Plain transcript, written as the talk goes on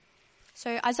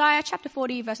So Isaiah chapter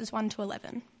 40, verses 1 to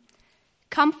 11.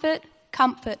 Comfort,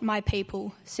 comfort my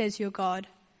people, says your God.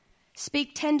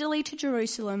 Speak tenderly to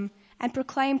Jerusalem and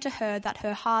proclaim to her that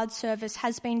her hard service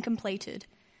has been completed,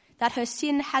 that her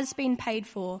sin has been paid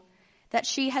for, that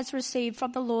she has received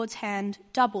from the Lord's hand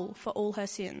double for all her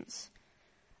sins.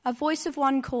 A voice of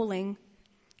one calling,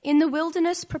 in the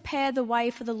wilderness prepare the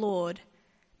way for the Lord.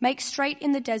 Make straight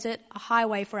in the desert a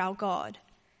highway for our God.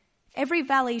 Every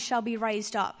valley shall be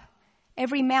raised up,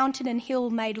 every mountain and hill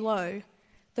made low.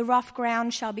 The rough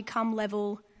ground shall become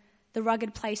level, the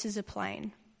rugged places a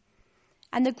plain.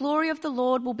 And the glory of the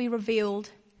Lord will be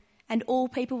revealed, and all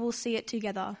people will see it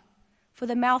together, for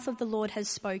the mouth of the Lord has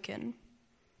spoken.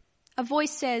 A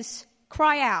voice says,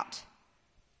 cry out.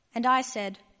 And I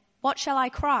said, what shall I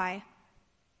cry?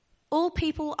 All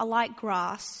people are like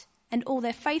grass, and all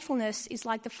their faithfulness is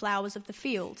like the flowers of the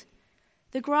field.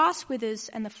 The grass withers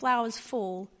and the flowers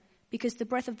fall, because the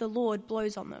breath of the Lord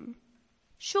blows on them.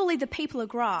 Surely the people are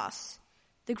grass.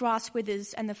 The grass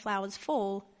withers and the flowers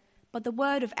fall, but the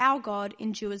word of our God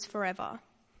endures forever.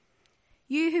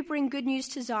 You who bring good news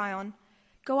to Zion,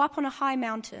 go up on a high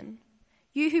mountain.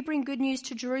 You who bring good news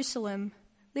to Jerusalem,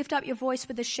 lift up your voice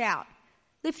with a shout.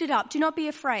 Lift it up, do not be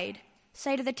afraid.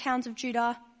 Say to the towns of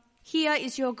Judah, here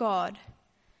is your God.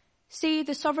 See,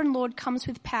 the sovereign Lord comes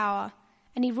with power,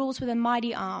 and he rules with a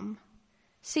mighty arm.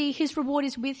 See, his reward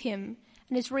is with him,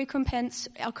 and his recompense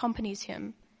accompanies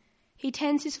him. He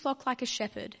tends his flock like a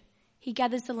shepherd. He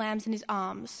gathers the lambs in his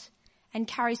arms and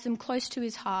carries them close to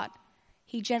his heart.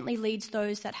 He gently leads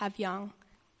those that have young.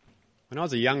 When I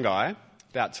was a young guy,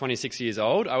 about 26 years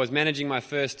old, I was managing my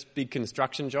first big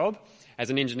construction job as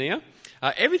an engineer.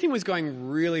 Everything was going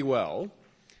really well,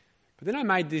 but then I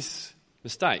made this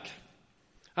mistake.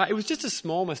 It was just a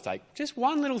small mistake, just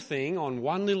one little thing on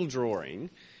one little drawing,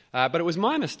 but it was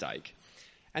my mistake.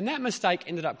 And that mistake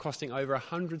ended up costing over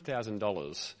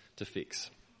 $100,000 to fix.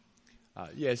 So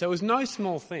it was no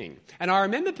small thing. And I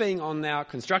remember being on our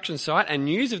construction site and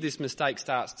news of this mistake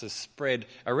starts to spread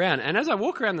around. And as I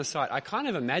walk around the site, I kind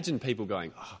of imagine people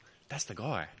going, oh, that's the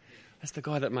guy. That's the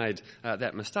guy that made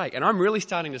that mistake. And I'm really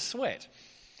starting to sweat.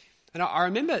 And I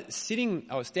remember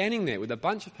standing there with a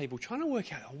bunch of people trying to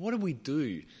work out, what do we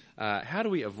do? How do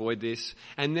we avoid this?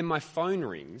 And then my phone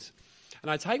rings. And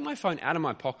I take my phone out of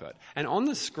my pocket. And on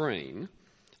the screen,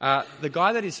 the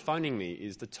guy that is phoning me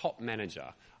is the top manager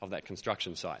of that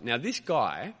construction site. Now, this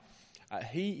guy,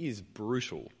 he is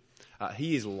brutal.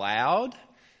 He is loud.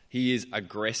 He is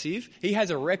aggressive. He has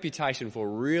a reputation for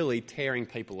really tearing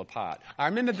people apart. I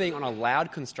remember being on a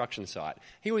loud construction site.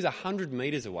 He was 100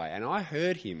 metres away, and I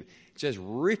heard him just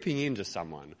ripping into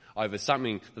someone over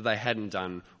something that they hadn't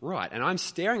done right. And I'm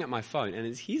staring at my phone, and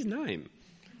it's his name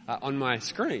on my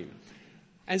screen.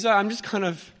 And so I'm just kind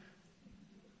of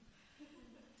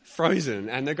frozen.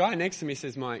 And the guy next to me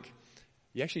says, Mike,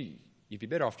 you'd be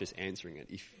better off just answering it.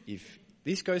 If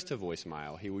this goes to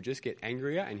voicemail, he will just get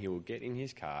angrier and he will get in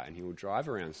his car and he will drive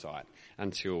around site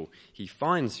until he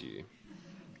finds you.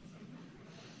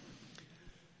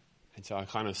 And so I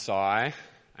kind of sigh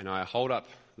and I hold up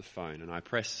the phone and I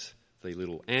press the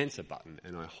little answer button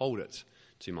and I hold it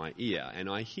to my ear and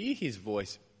I hear his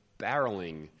voice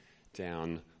barreling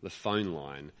down the phone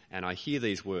line and I hear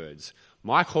these words,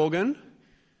 Mike Horgan,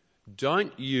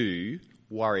 don't you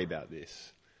worry about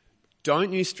this.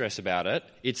 Don't you stress about it.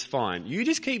 It's fine. You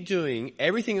just keep doing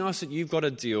everything else that you've got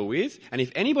to deal with. And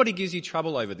if anybody gives you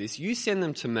trouble over this, you send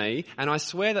them to me. And I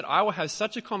swear that I will have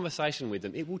such a conversation with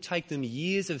them. It will take them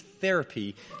years of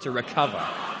therapy to recover.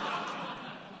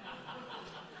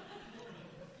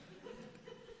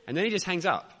 And then he just hangs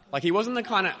up. Like he wasn't the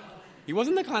kind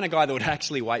of guy that would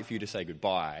actually wait for you to say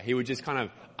goodbye. He would just kind of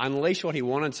unleash what he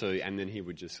wanted to and then he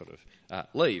would just sort of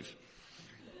leave.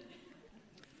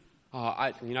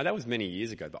 That was many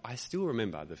years ago, but I still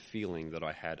remember the feeling that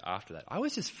I had after that. I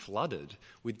was just flooded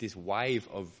with this wave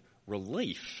of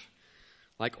relief.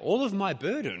 Like all of my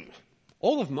burden,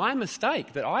 all of my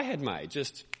mistake that I had made,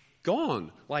 just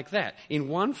gone like that in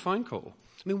one phone call.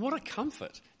 I mean, what a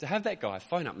comfort to have that guy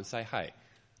phone up and say, hey,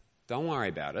 don't worry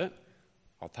about it.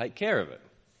 I'll take care of it.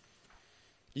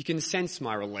 You can sense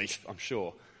my relief, I'm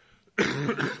sure.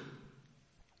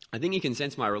 I think you can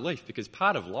sense my relief because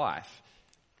part of life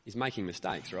is making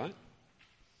mistakes, right?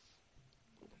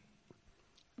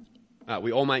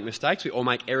 We all make mistakes. We all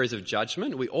make errors of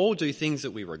judgment. We all do things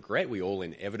that we regret. We all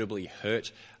inevitably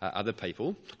hurt other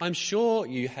people. I'm sure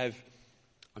you've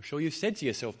said to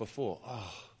yourself before,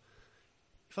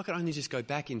 if I could only just go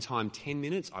back in time 10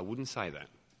 minutes, I wouldn't say that.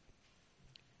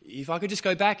 If I could just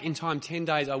go back in time 10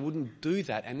 days, I wouldn't do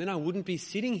that. And then I wouldn't be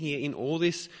sitting here in all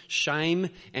this shame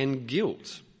and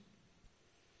guilt.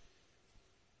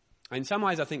 In some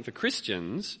ways, I think for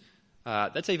Christians,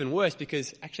 that's even worse,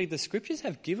 because actually the scriptures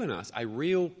have given us a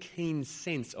real keen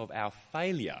sense of our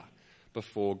failure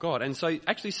before God. And so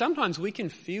actually sometimes we can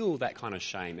feel that kind of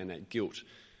shame and that guilt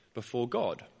before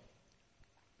God.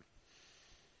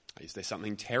 Is there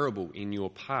something terrible in your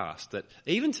past that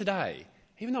even today,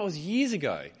 even though it was years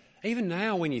ago, even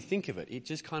now when you think of it, it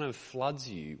just kind of floods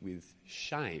you with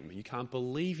shame? You can't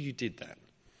believe you did that.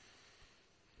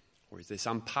 Or is there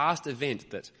some past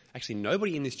event that actually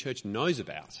nobody in this church knows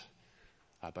about,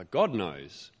 but God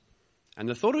knows? And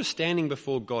the thought of standing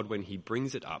before God when he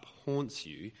brings it up haunts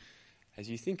you as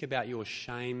you think about your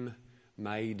shame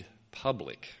made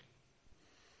public.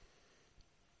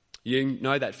 You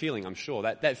know that feeling, I'm sure.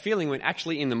 That feeling when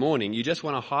actually in the morning you just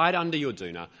want to hide under your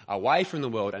doona, away from the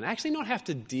world, and actually not have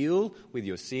to deal with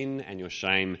your sin and your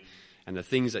shame and the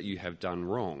things that you have done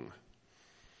wrong.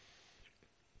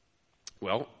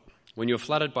 Well, when you're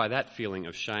flooded by that feeling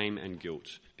of shame and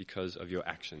guilt because of your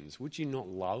actions, would you not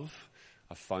love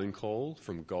a phone call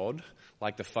from God,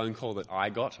 like the phone call that I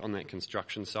got on that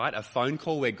construction site? A phone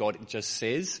call where God just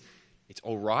says, it's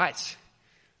all right,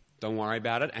 don't worry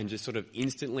about it, and just sort of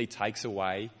instantly takes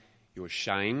away your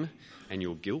shame and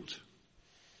your guilt.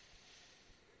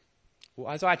 Well,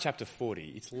 Isaiah chapter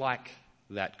 40, it's like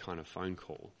that kind of phone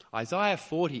call. Isaiah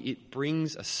 40, it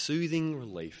brings a soothing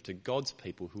relief to God's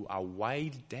people who are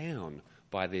weighed down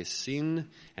by their sin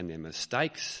and their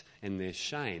mistakes and their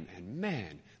shame. And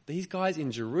man, these guys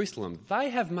in Jerusalem, they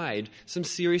have made some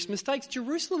serious mistakes.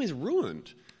 Jerusalem is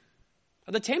ruined.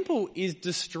 The temple is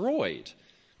destroyed.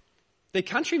 Their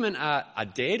countrymen are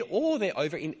dead, or they're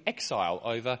over in exile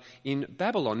over in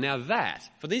Babylon. Now that,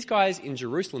 for these guys in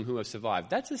Jerusalem who have survived,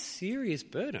 that's a serious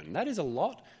burden. That is a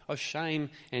lot of shame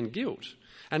and guilt.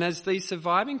 And as these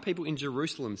surviving people in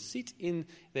Jerusalem sit in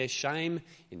their shame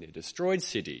in their destroyed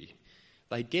city,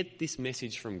 they get this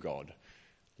message from God.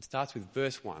 It starts with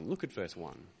verse 1. Look at verse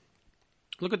 1.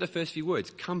 Look at the first few words.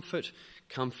 Comfort,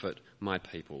 comfort my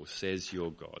people, says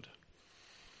your God.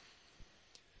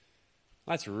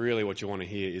 That's really what you want to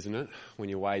hear, isn't it? When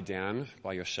you're weighed down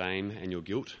by your shame and your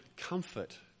guilt.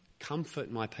 Comfort,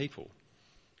 comfort my people.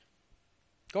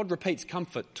 God repeats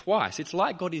comfort twice. It's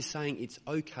like God is saying, it's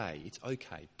okay, it's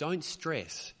okay. Don't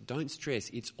stress,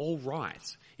 it's all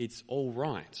right, it's all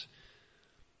right.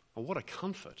 Oh, what a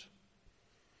comfort.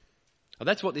 Well,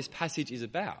 that's what this passage is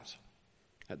about.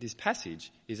 This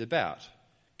passage is about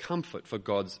comfort for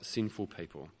God's sinful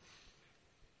people.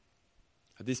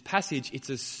 This passage, it's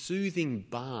a soothing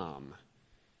balm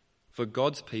for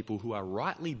God's people who are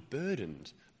rightly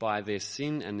burdened by their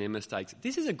sin and their mistakes.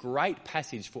 This is a great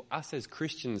passage for us as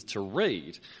Christians to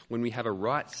read when we have a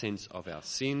right sense of our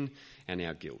sin and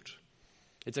our guilt.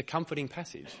 It's a comforting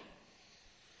passage.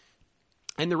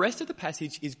 And the rest of the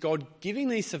passage is God giving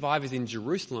these survivors in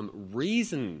Jerusalem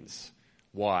reasons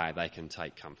why they can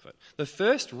take comfort. The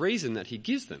first reason that he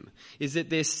gives them is that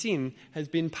their sin has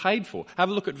been paid for. Have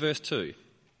a look at verse 2.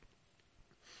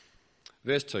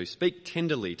 Verse 2, speak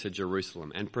tenderly to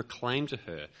Jerusalem and proclaim to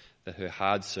her that her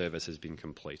hard service has been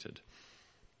completed,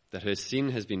 that her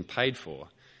sin has been paid for,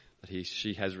 that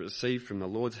she has received from the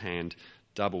Lord's hand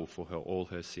double for all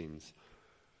her sins.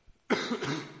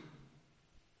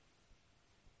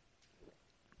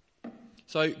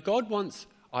 So God wants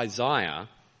Isaiah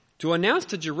to announce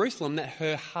to Jerusalem that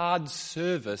her hard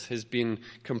service has been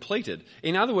completed.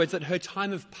 In other words, that her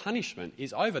time of punishment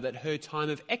is over, that her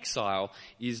time of exile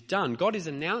is done. God is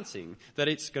announcing that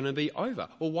it's going to be over.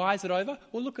 Well, why is it over?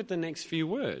 Well, look at the next few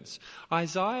words.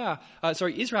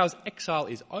 Israel's exile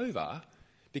is over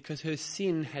because her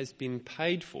sin has been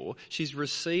paid for. She's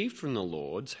received from the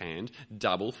Lord's hand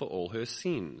double for all her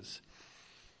sins.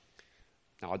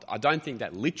 Now, I don't think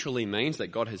that literally means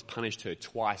that God has punished her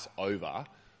twice over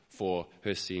for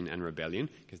her sin and rebellion,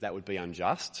 because that would be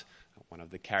unjust. One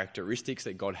of the characteristics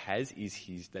that God has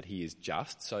is that he is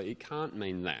just, so it can't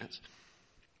mean that.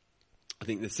 I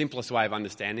think the simplest way of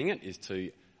understanding it is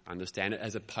to understand it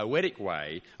as a poetic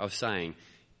way of saying,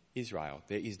 Israel,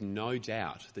 there is no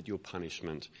doubt that your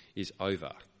punishment is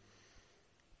over.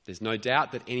 There's no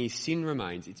doubt that any sin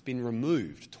remains. It's been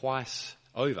removed twice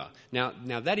over. Now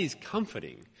that is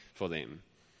comforting for them.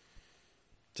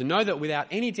 To know that without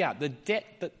any doubt, the debt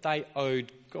that they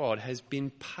owed God has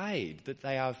been paid, that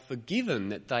they are forgiven,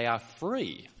 that they are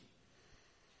free.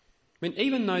 I mean,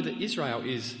 even though that Israel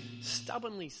is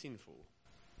stubbornly sinful,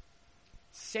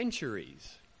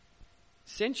 centuries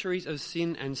of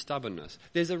sin and stubbornness,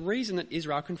 there's a reason that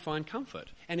Israel can find comfort,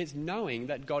 and it's knowing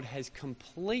that God has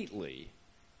completely,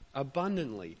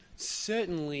 abundantly,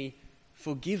 certainly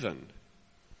forgiven.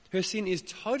 Her sin is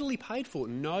totally paid for.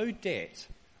 No debt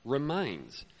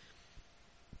remains.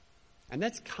 And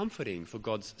that's comforting for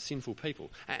God's sinful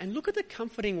people. And look at the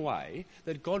comforting way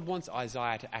that God wants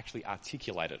Isaiah to actually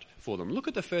articulate it for them. Look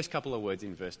at the first couple of words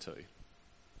in verse 2.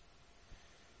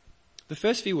 The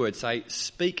first few words say,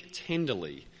 "Speak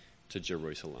tenderly to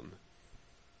Jerusalem."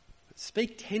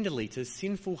 Speak tenderly to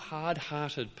sinful,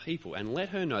 hard-hearted people and let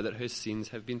her know that her sins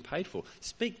have been paid for.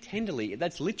 Speak tenderly,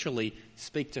 that's literally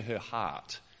speak to her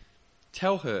heart.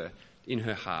 Tell her in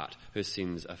her heart her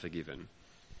sins are forgiven.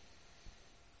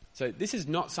 So this is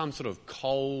not some sort of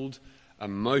cold,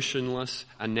 emotionless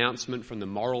announcement from the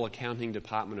moral accounting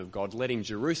department of God, letting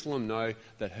Jerusalem know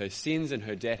that her sins and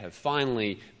her debt have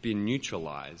finally been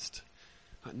neutralised.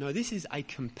 No, this is a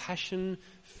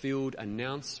compassion-filled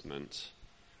announcement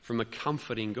from a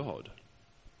comforting God.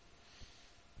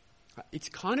 It's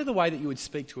kind of the way that you would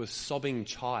speak to a sobbing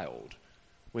child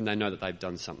when they know that they've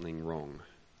done something wrong.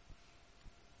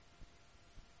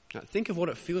 Now, think of what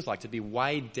it feels like to be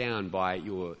weighed down by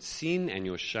your sin and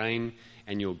your shame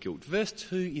and your guilt. Verse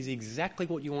 2 is exactly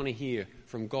what you want to hear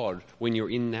from God when you're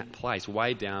in that place,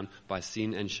 weighed down by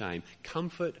sin and shame.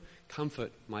 Comfort,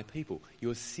 comfort my people.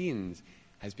 Your sins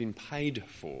has been paid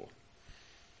for.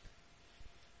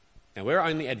 Now, we're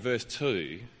only at verse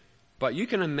 2, but you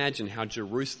can imagine how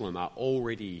Jerusalem are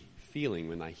already feeling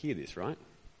when they hear this, right?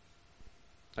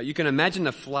 You can imagine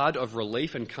the flood of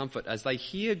relief and comfort as they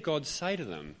hear God say to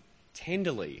them,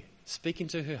 tenderly, speaking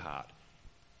to her heart,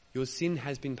 your sin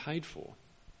has been paid for.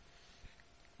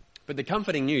 But the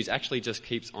comforting news actually just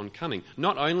keeps on coming.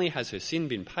 Not only has her sin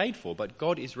been paid for, but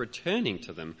God is returning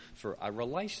to them for a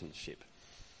relationship.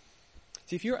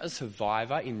 See, if you're a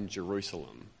survivor in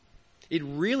Jerusalem, it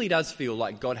really does feel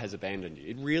like God has abandoned you.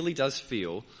 It really does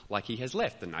feel like he has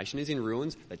left. The nation is in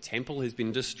ruins. The temple has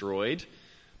been destroyed.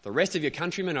 The rest of your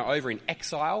countrymen are over in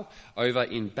exile, over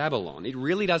in Babylon. It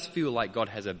really does feel like God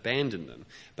has abandoned them.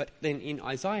 But then in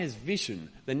Isaiah's vision,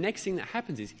 the next thing that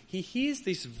happens is he hears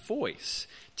this voice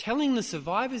telling the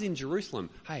survivors in Jerusalem,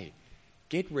 hey,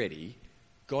 get ready,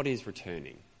 God is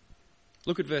returning.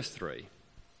 Look at verse 3.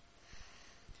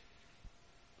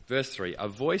 Verse 3, a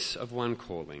voice of one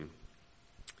calling,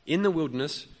 in the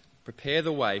wilderness, prepare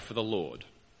the way for the Lord.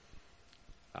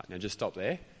 Now just stop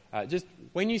there. Just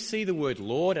when you see the word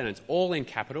Lord and it's all in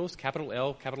capitals, capital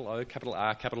L, capital O, capital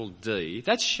R, capital D,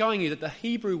 that's showing you that the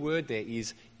Hebrew word there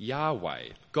is Yahweh,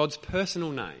 God's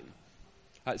personal name.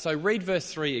 So read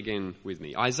verse 3 again with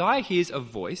me. Isaiah hears a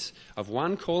voice of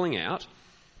one calling out,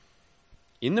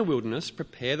 in the wilderness,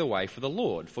 prepare the way for the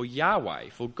Lord, for Yahweh,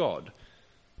 for God.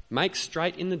 Make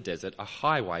straight in the desert a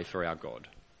highway for our God.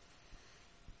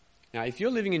 Now, if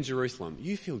you're living in Jerusalem,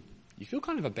 you feel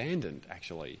kind of abandoned,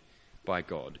 actually, by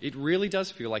God. It really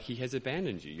does feel like he has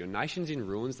abandoned you. Your nation's in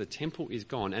ruins, the temple is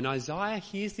gone, and Isaiah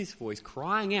hears this voice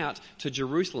crying out to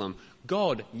Jerusalem,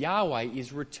 God, Yahweh,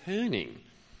 is returning.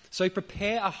 So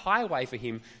prepare a highway for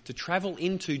him to travel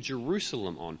into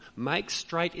Jerusalem on. Make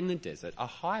straight in the desert a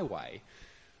highway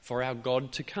for our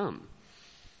God to come.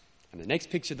 And the next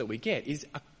picture that we get is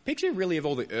a picture really of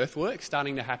all the earthwork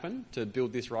starting to happen to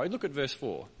build this road. Look at verse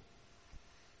 4.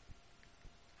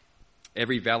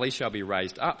 Every valley shall be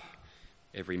raised up,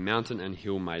 every mountain and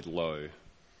hill made low.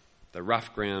 The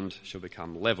rough ground shall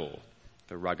become level,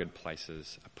 the rugged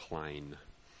places a plain.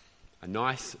 A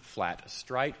nice, flat,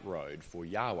 straight road for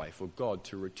Yahweh, for God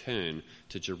to return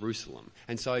to Jerusalem.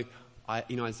 And so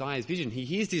in Isaiah's vision, he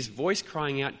hears this voice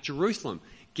crying out, Jerusalem,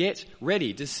 get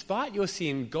ready. Despite your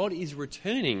sin, God is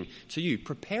returning to you.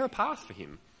 Prepare a path for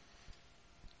him.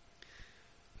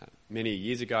 Many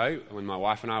years ago, when my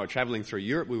wife and I were travelling through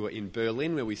Europe, we were in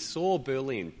Berlin, where we saw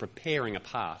Berlin preparing a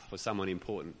path for someone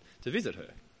important to visit her.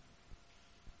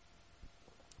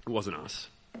 It wasn't us.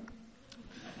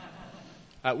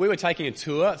 We were taking a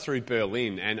tour through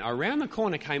Berlin, and around the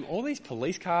corner came all these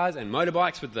police cars and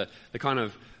motorbikes with the kind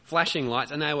of flashing lights,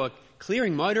 and they were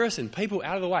clearing motorists and people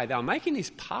out of the way. They were making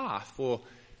this path for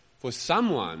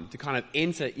someone to kind of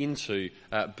enter into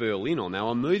Berlin on. They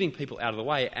were moving people out of the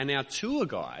way, and our tour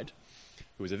guide,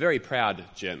 who was a very proud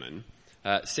German,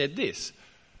 said this,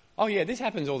 oh yeah, this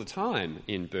happens all the time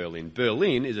in Berlin.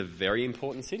 Berlin is a very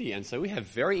important city, and so we have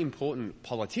very important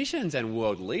politicians and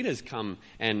world leaders come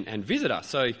and visit us.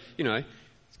 So, you know,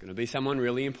 it's going to be someone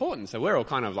really important. So we're all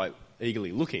kind of like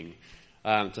eagerly looking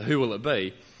to who will it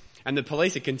be. And the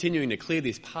police are continuing to clear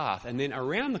this path, and then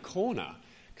around the corner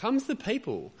comes the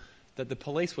people that the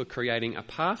police were creating a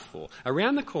path for.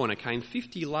 Around the corner came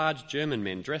 50 large German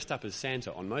men dressed up as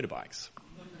Santa on motorbikes.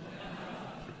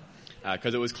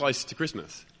 Because it was close to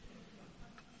Christmas.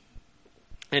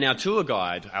 And our tour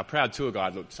guide, our proud tour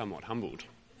guide, looked somewhat humbled.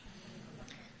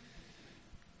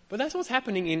 But that's what's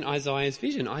happening in Isaiah's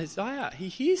vision. Isaiah, he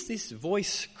hears this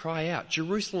voice cry out,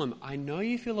 Jerusalem, I know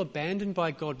you feel abandoned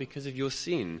by God because of your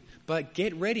sin, but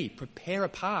get ready, prepare a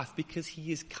path because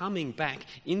he is coming back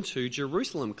into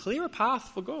Jerusalem. Clear a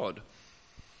path for God.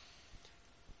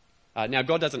 Now,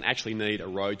 God doesn't actually need a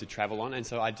road to travel on, and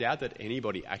so I doubt that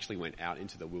anybody actually went out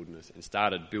into the wilderness and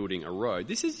started building a road.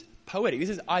 This is poetic. This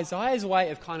is Isaiah's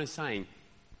way of kind of saying,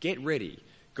 get ready.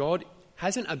 God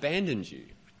hasn't abandoned you.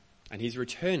 And he's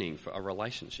returning for a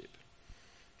relationship.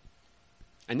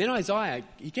 And then Isaiah,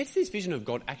 he gets this vision of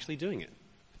God actually doing it.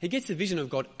 He gets the vision of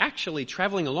God actually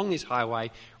travelling along this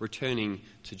highway, returning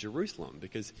to Jerusalem.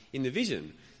 Because in the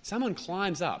vision, someone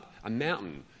climbs up a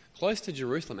mountain close to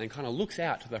Jerusalem and kind of looks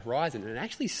out to the horizon and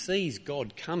actually sees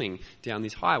God coming down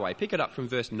this highway. Pick it up from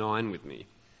verse 9 with me.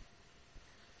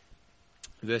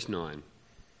 Verse 9.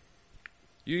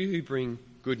 You who bring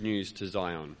good news to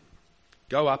Zion,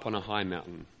 go up on a high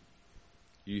mountain.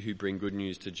 You who bring good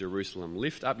news to Jerusalem,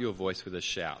 lift up your voice with a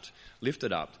shout. Lift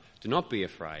it up. Do not be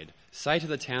afraid. Say to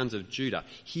the towns of Judah,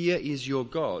 here is your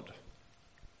God.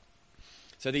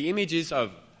 So the image is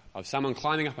of someone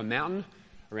climbing up a mountain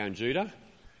around Judah,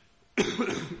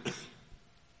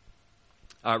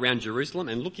 around Jerusalem,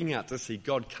 and looking out to see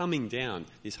God coming down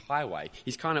this highway.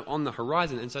 He's kind of on the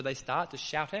horizon, and so they start to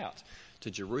shout out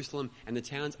to Jerusalem and the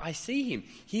towns, I see him.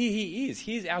 Here he is.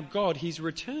 Here's our God. He's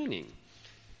returning.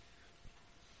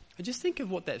 Just think of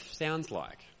what that sounds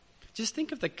like. Just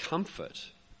think of the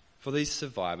comfort for these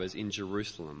survivors in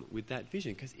Jerusalem with that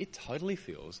vision, because it totally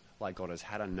feels like God has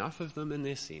had enough of them and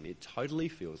their sin. It totally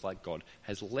feels like God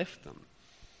has left them.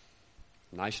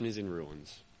 The nation is in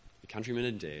ruins. The countrymen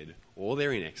are dead, or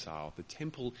they're in exile. The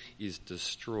temple is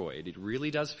destroyed. It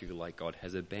really does feel like God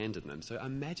has abandoned them. So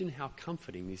imagine how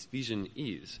comforting this vision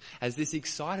is as this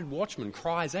excited watchman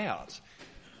cries out,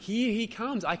 here he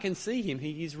comes, I can see him,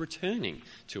 he is returning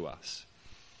to us.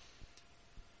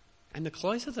 And the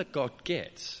closer that God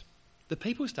gets, the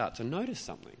people start to notice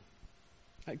something.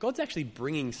 God's actually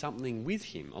bringing something with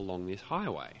him along this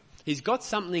highway. He's got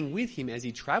something with him as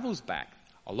he travels back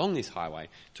along this highway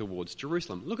towards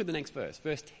Jerusalem. Look at the next verse,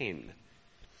 verse 10.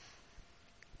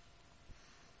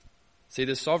 See,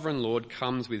 the sovereign Lord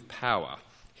comes with power.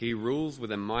 He rules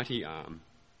with a mighty arm.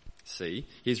 See,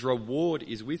 his reward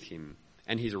is with him,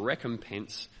 and his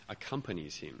recompense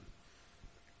accompanies him.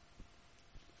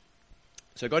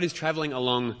 So God is travelling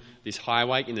along this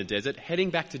highway in the desert, heading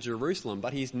back to Jerusalem,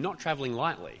 but he's not travelling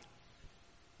lightly.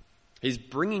 He's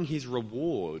bringing his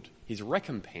reward, his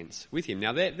recompense with him.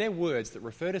 Now, they're words that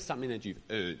refer to something that you've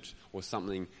earned or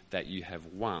something that you have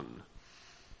won.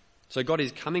 So God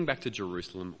is coming back to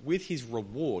Jerusalem with his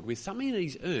reward, with something that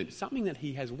he's earned, something that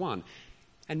he has won.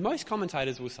 And most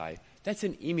commentators will say that's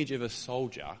an image of a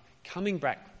soldier coming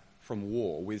back from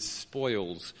war with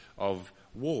spoils of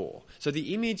war. So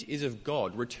the image is of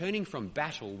God returning from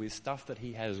battle with stuff that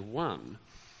he has won,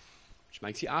 which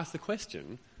makes you ask the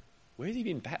question, where has he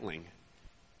been battling?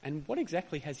 And what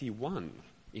exactly has he won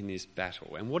in this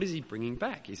battle? And what is he bringing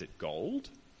back? Is it gold?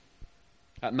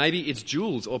 Maybe it's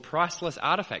jewels or priceless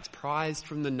artifacts prized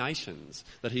from the nations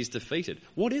that he's defeated.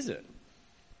 What is it?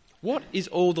 What is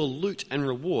all the loot and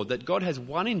reward that God has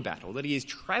won in battle that he is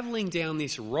travelling down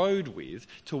this road with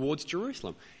towards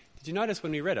Jerusalem? Did you notice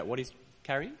when we read it what he's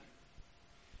carrying?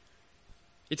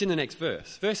 It's in the next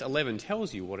verse. Verse 11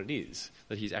 tells you what it is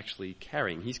that he's actually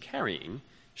carrying. He's carrying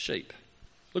sheep.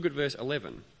 Look at verse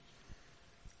 11.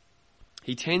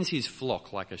 He tends his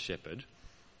flock like a shepherd.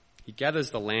 He gathers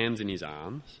the lambs in his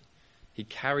arms. He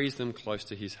carries them close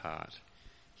to his heart.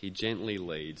 He gently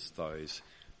leads those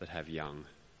that have young.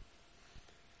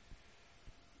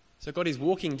 So God is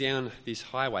walking down this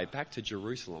highway back to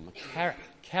Jerusalem,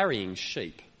 carrying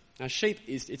sheep. Now, sheep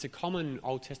it's a common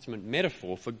Old Testament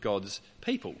metaphor for God's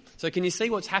people. So can you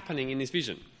see what's happening in this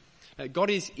vision?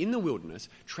 God is in the wilderness,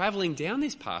 travelling down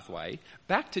this pathway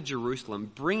back to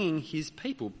Jerusalem, bringing his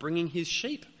people, bringing his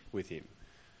sheep with him.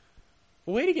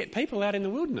 Well, where do you get people out in the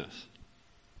wilderness?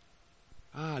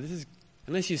 This is,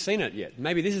 unless you've seen it yet,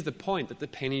 maybe this is the point that the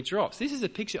penny drops. This is a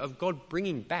picture of God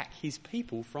bringing back his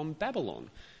people from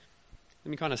Babylon. Let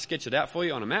me kind of sketch it out for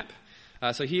you on a map.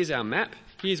 So here's our map.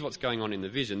 Here's what's going on in the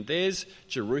vision. There's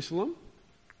Jerusalem,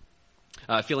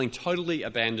 feeling totally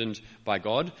abandoned by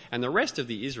God. And the rest of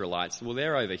the Israelites, well,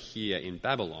 they're over here in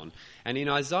Babylon. And in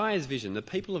Isaiah's vision, the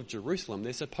people of Jerusalem,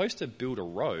 they're supposed to build a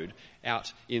road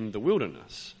out in the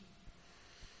wilderness.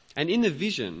 And in the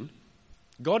vision,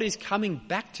 God is coming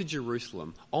back to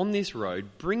Jerusalem on this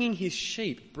road, bringing his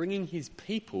sheep, bringing his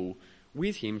people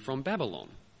with him from Babylon.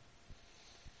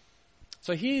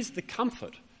 So here's the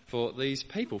comfort for these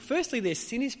people. Firstly, their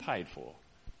sin is paid for.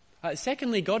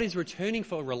 Secondly, God is returning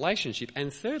for a relationship.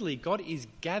 And thirdly, God is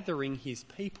gathering his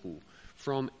people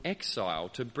from exile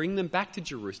to bring them back to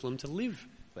Jerusalem to live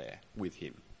there with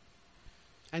him.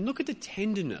 And look at the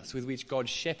tenderness with which God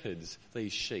shepherds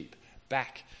these sheep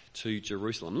back to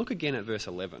Jerusalem. Look again at verse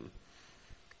 11.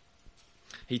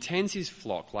 He tends his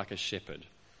flock like a shepherd.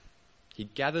 He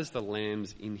gathers the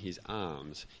lambs in his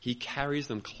arms. He carries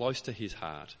them close to his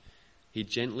heart. He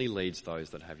gently leads those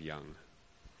that have young.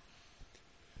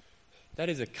 That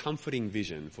is a comforting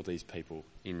vision for these people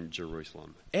in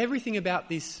Jerusalem. Everything about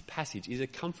this passage is a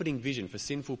comforting vision for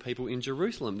sinful people in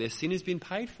Jerusalem. Their sin has been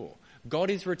paid for. God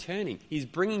is returning. He's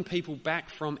bringing people back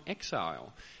from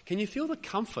exile. Can you feel the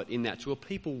comfort in that to a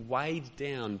people weighed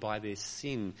down by their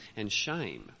sin and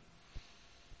shame?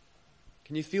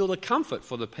 Can you feel the comfort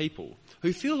for the people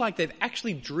who feel like they've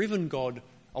actually driven God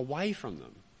away from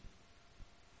them?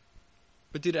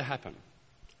 But did it happen?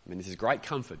 I mean, this is great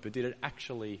comfort, but did it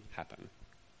actually happen?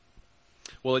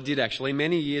 Well, it did actually.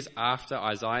 Many years after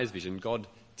Isaiah's vision, God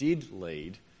did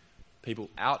lead people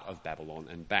out of Babylon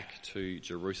and back to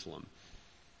Jerusalem.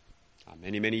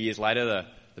 Many years later,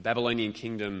 the Babylonian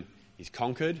kingdom is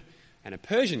conquered, and a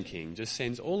Persian king just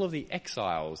sends all of the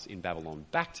exiles in Babylon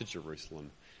back to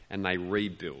Jerusalem, and they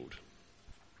rebuild.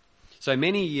 So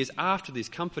many years after this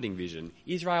comforting vision,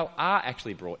 Israel are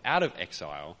actually brought out of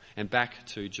exile and back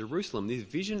to Jerusalem. This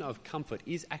vision of comfort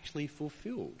is actually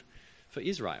fulfilled for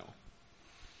Israel.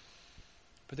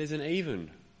 But there's an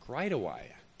even greater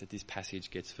way that this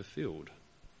passage gets fulfilled.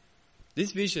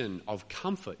 This vision of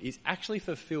comfort is actually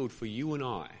fulfilled for you and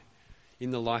I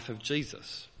in the life of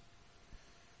Jesus.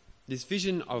 This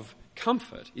vision of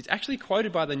comfort is actually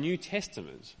quoted by the New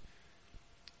Testament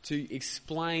to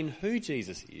explain who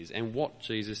Jesus is and what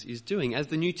Jesus is doing. As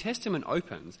the New Testament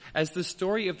opens, as the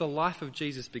story of the life of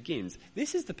Jesus begins,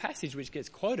 this is the passage which gets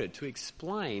quoted to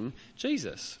explain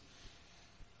Jesus.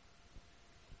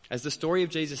 As the story of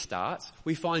Jesus starts,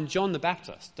 we find John the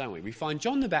Baptist, don't we? We find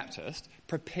John the Baptist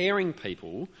preparing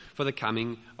people for the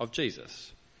coming of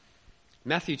Jesus.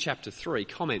 Matthew chapter 3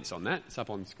 comments on that. It's up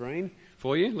on the screen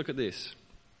for you. Look at this.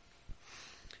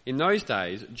 In those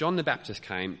days, John the Baptist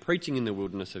came, preaching in the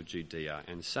wilderness of Judea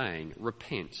and saying,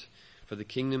 "Repent, for the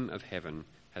kingdom of heaven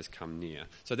has come near."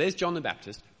 So there's John the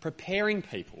Baptist preparing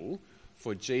people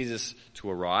for Jesus to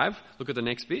arrive. Look at the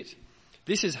next bit.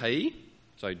 This is he,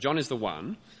 so John is the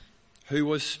one, who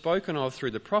was spoken of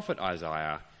through the prophet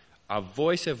Isaiah, a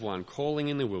voice of one calling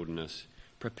in the wilderness,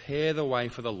 "Prepare the way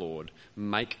for the Lord,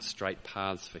 make straight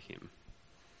paths for him."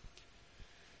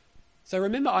 So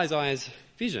remember Isaiah's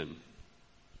vision.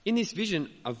 In this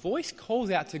vision, a voice calls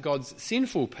out to God's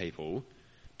sinful people,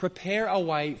 prepare a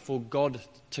way for God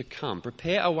to come,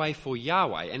 prepare a way for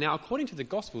Yahweh. And now, according to the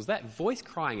Gospels, that voice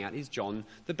crying out is John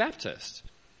the Baptist.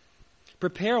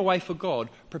 Prepare a way for God,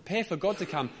 prepare for God to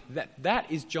come.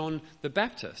 That is John the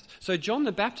Baptist. So John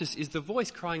the Baptist is the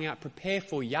voice crying out, prepare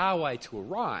for Yahweh to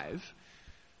arrive.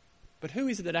 But who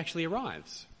is it that actually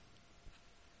arrives?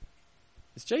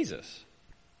 It's Jesus.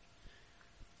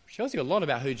 Tells you a lot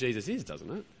about who Jesus is,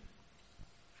 doesn't it?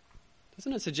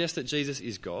 Doesn't it suggest that Jesus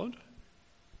is God?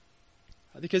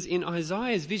 Because in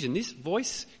Isaiah's vision, this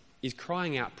voice is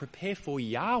crying out, prepare for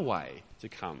Yahweh to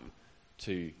come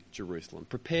to Jerusalem.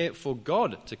 Prepare for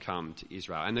God to come to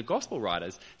Israel. And the gospel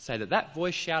writers say that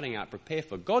voice shouting out, prepare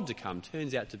for God to come,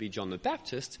 turns out to be John the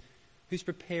Baptist, who's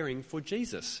preparing for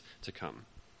Jesus to come.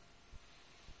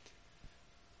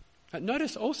 But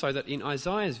notice also that in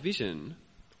Isaiah's vision,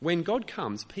 when God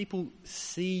comes, people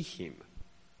see him.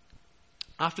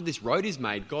 After this road is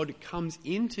made, God comes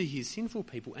into his sinful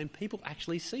people and people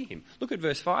actually see him. Look at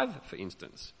verse 5, for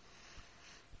instance.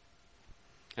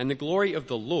 And the glory of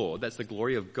the Lord, that's the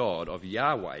glory of God, of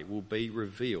Yahweh, will be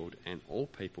revealed and all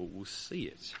people will see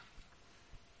it.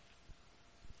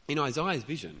 In Isaiah's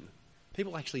vision,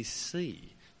 people actually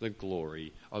see the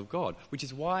glory of God, which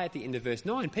is why at the end of verse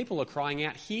 9, people are crying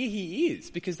out, "Here he is,"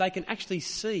 because they can actually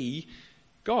see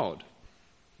God,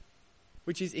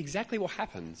 which is exactly what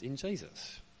happens in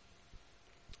Jesus.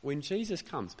 When Jesus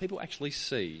comes, people actually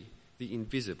see the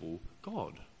invisible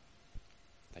God.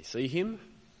 They see him,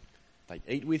 they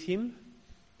eat with him,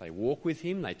 they walk with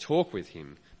him, they talk with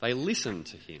him, they listen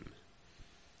to him.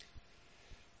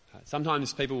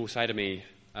 Sometimes people will say to me,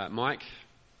 "Mike,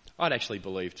 I'd actually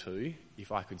believe too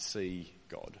if I could see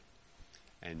God."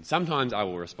 And sometimes I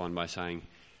will respond by saying,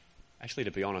 actually,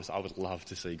 to be honest, I would love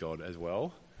to see God as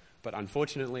well. But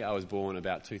unfortunately, I was born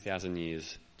about 2,000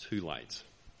 years too late.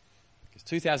 Because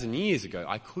 2,000 years ago,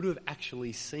 I could have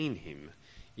actually seen him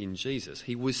in Jesus.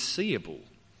 He was seeable.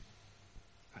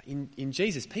 In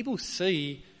Jesus, people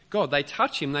see God. They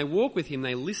touch him, they walk with him,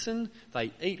 they listen,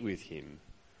 they eat with him.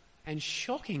 And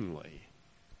shockingly,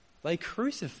 they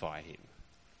crucify him.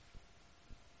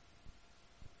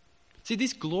 See,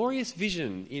 this glorious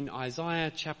vision in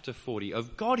Isaiah chapter 40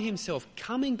 of God himself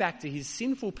coming back to his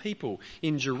sinful people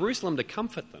in Jerusalem to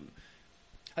comfort them,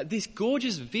 this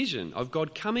gorgeous vision of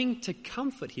God coming to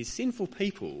comfort his sinful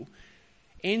people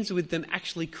ends with them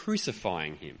actually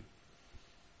crucifying him.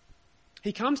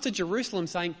 He comes to Jerusalem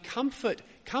saying, "Comfort,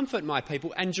 comfort my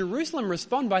people," and Jerusalem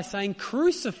respond by saying,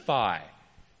 "Crucify,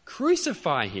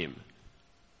 crucify him."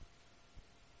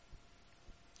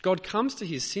 God comes to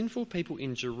his sinful people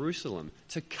in Jerusalem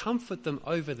to comfort them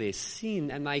over their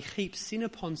sin, and they heap sin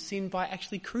upon sin by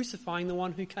actually crucifying the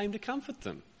one who came to comfort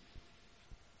them.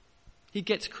 He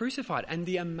gets crucified, and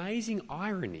the amazing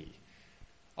irony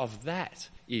of that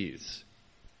is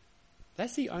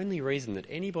that's the only reason that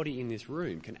anybody in this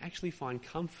room can actually find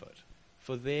comfort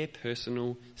for their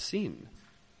personal sin.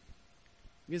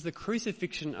 Because the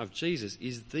crucifixion of Jesus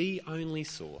is the only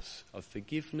source of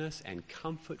forgiveness and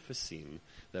comfort for sin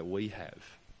that we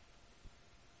have.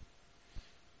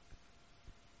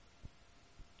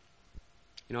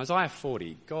 In Isaiah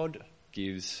 40, God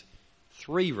gives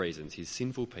 3 reasons his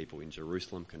sinful people in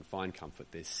Jerusalem can find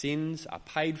comfort. Their sins are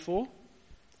paid for,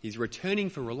 he's returning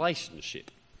for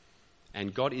relationship,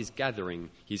 and God is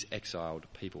gathering his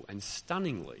exiled people. And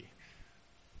stunningly,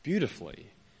 beautifully,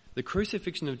 the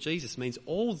crucifixion of Jesus means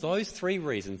all those 3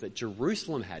 reasons that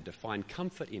Jerusalem had to find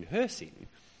comfort in her sin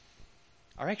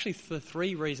are actually the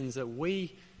 3 reasons that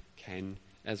we can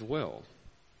as well.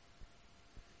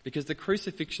 Because the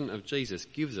crucifixion of Jesus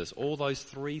gives us all those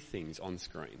 3 things on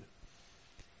screen.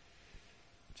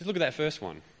 Just look at that first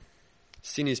one.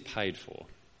 Sin is paid for.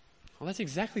 Well, that's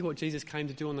exactly what Jesus came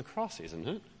to do on the cross, isn't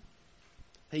it?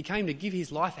 He came to give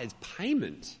his life as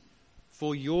payment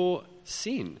for your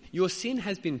sin. Your sin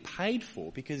has been paid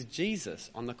for because Jesus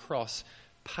on the cross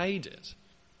paid it.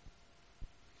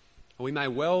 We may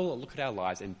well look at our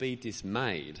lives and be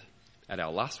dismayed at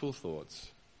our lustful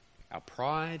thoughts, our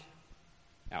pride,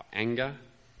 our anger,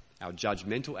 our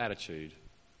judgmental attitude,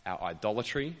 our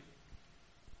idolatry,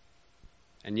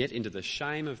 and yet into the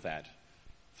shame of that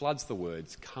floods the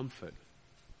words, "Comfort,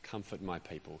 comfort my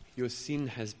people. Your sin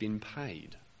has been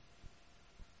paid."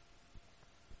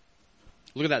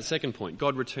 Look at that second point.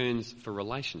 God returns for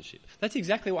relationship. That's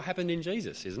exactly what happened in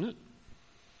Jesus, isn't it?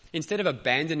 Instead of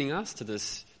abandoning us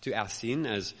to our sin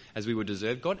as we would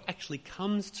deserve, God actually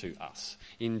comes to us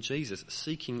in Jesus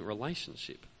seeking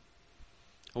relationship.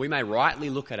 We may rightly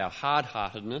look at our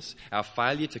hard-heartedness, our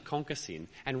failure to conquer sin,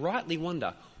 and rightly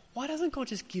wonder, why doesn't God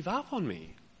just give up on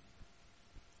me?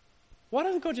 Why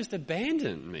doesn't God just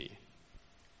abandon me?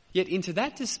 Yet into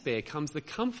that despair comes the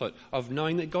comfort of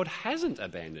knowing that God hasn't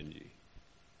abandoned you.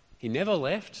 He never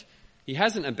left. He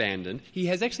hasn't abandoned. He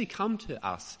has actually come to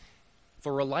us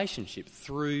for relationship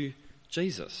through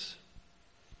Jesus.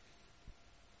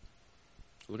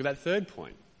 Look at that third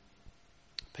point.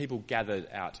 People gathered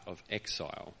out of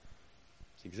exile.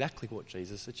 It's exactly what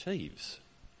Jesus achieves.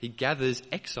 He gathers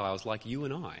exiles like you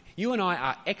and I. You and I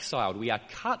are exiled. We are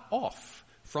cut off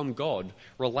from God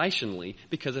relationally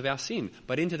because of our sin.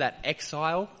 But into that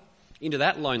exile, into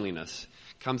that loneliness,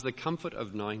 comes the comfort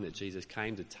of knowing that Jesus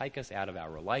came to take us out of our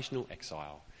relational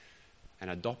exile and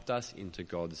adopt us into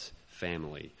God's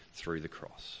family through the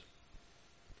cross.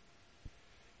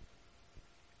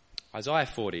 Isaiah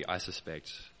 40, I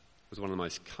suspect, was one of the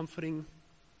most comforting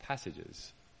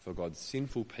passages for God's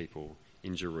sinful people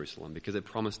in Jerusalem because it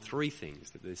promised 3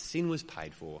 things: that their sin was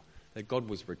paid for, that God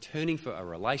was returning for a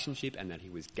relationship, and that he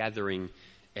was gathering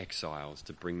exiles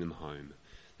to bring them home.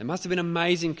 There must have been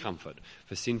amazing comfort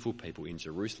for sinful people in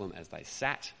Jerusalem as they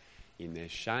sat in their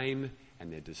shame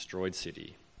and their destroyed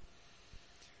city.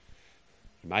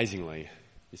 Amazingly,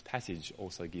 this passage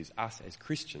also gives us as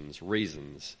Christians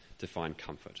reasons to find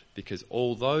comfort, because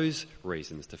all those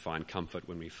reasons to find comfort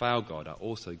when we fail God are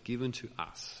also given to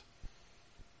us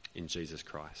in Jesus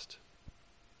Christ.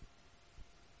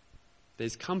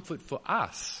 There's comfort for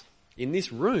us in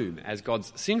this room as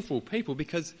God's sinful people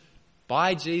because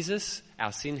by Jesus,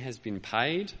 our sin has been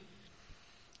paid.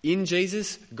 In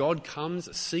Jesus, God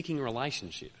comes seeking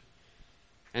relationship.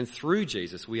 And through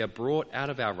Jesus, we are brought out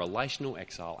of our relational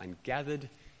exile and gathered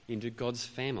into God's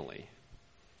family.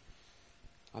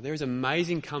 There is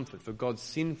amazing comfort for God's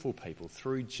sinful people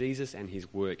through Jesus and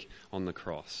his work on the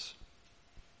cross.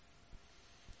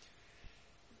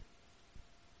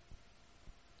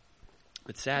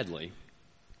 But sadly,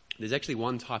 there's actually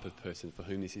one type of person for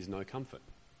whom this is no comfort.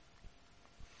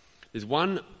 There's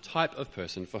one type of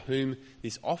person for whom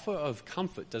this offer of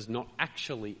comfort does not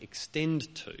actually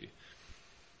extend to,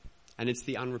 and it's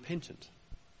the unrepentant.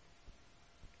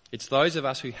 It's those of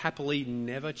us who happily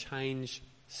never change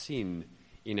sin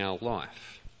in our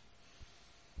life.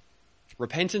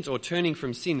 Repentance or turning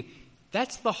from sin,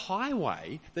 that's the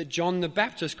highway that John the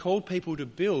Baptist called people to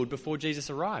build before Jesus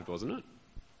arrived, wasn't it?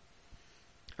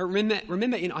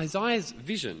 Remember in Isaiah's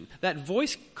vision, that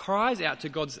voice cries out to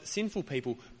God's sinful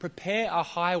people, prepare a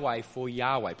highway for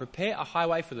Yahweh, prepare a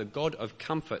highway for the God of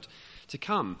comfort to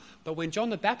come. But when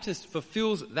John the Baptist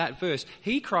fulfills that verse,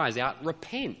 he cries out,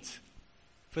 repent,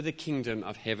 for the kingdom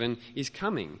of heaven is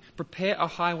coming. Prepare a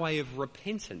highway of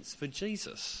repentance for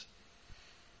Jesus.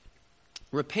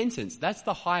 Repentance, that's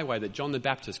the highway that John the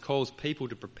Baptist calls people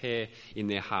to prepare in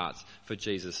their hearts for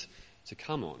Jesus to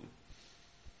come on.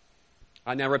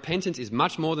 Now, repentance is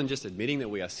much more than just admitting that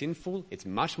we are sinful. It's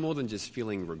much more than just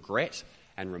feeling regret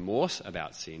and remorse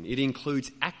about sin. It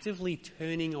includes actively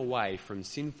turning away from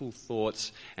sinful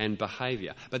thoughts and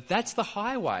behaviour. But that's the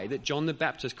highway that John the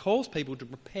Baptist calls people to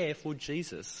prepare for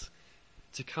Jesus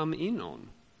to come in on.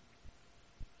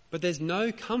 But there's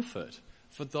no comfort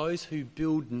for those who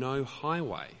build no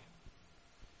highway.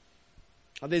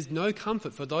 There's no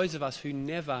comfort for those of us who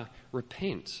never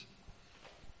repent.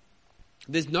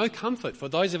 There's no comfort for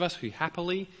those of us who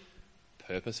happily,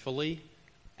 purposefully,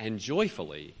 and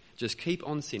joyfully just keep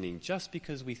on sinning just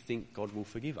because we think God will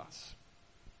forgive us.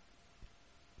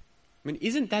 I mean,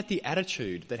 isn't that the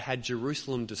attitude that had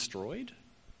Jerusalem destroyed?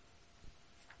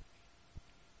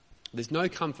 There's no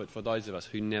comfort for those of us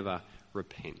who never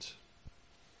repent.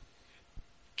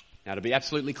 Now, to be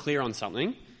absolutely clear on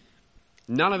something,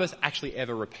 none of us actually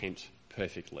ever repent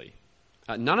perfectly.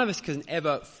 None of us can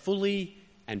ever fully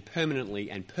and permanently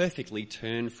and perfectly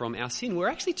turn from our sin. We're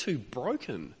actually too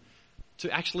broken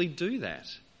to actually do that.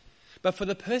 But for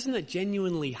the person that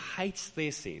genuinely hates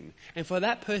their sin, and for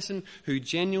that person who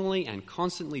genuinely and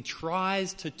constantly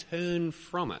tries to turn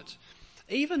from it,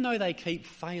 even though they keep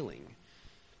failing,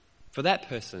 for that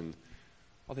person,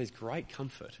 there's great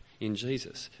comfort in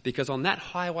Jesus. Because on that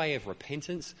highway of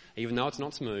repentance, even though it's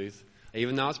not smooth,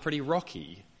 even though it's pretty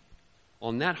rocky,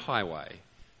 on that highway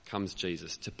comes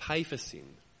Jesus to pay for sin,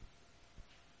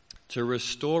 to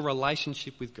restore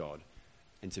relationship with God,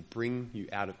 and to bring you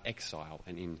out of exile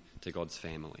and into God's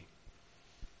family.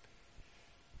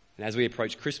 And as we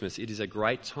approach Christmas, it is a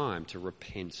great time to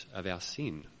repent of our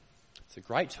sin. It's a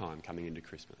great time coming into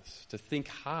Christmas to think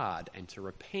hard and to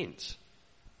repent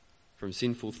from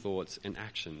sinful thoughts and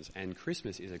actions. And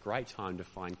Christmas is a great time to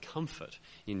find comfort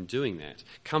in doing that.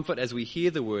 Comfort as we hear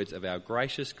the words of our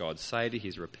gracious God say to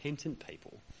his repentant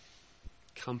people,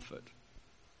 comfort,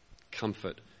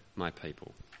 comfort my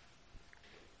people.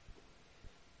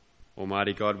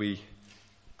 Almighty God, we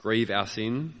grieve our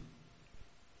sin,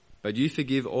 but you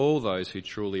forgive all those who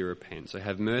truly repent. So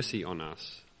have mercy on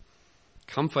us.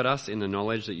 Comfort us in the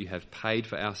knowledge that you have paid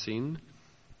for our sin,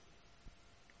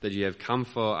 that you have come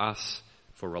for us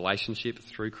for relationship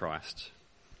through Christ,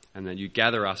 and that you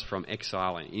gather us from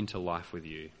exile and into life with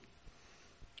you,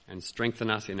 and strengthen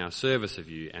us in our service of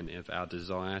you and of our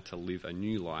desire to live a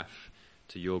new life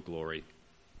to your glory.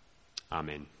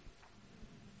 Amen.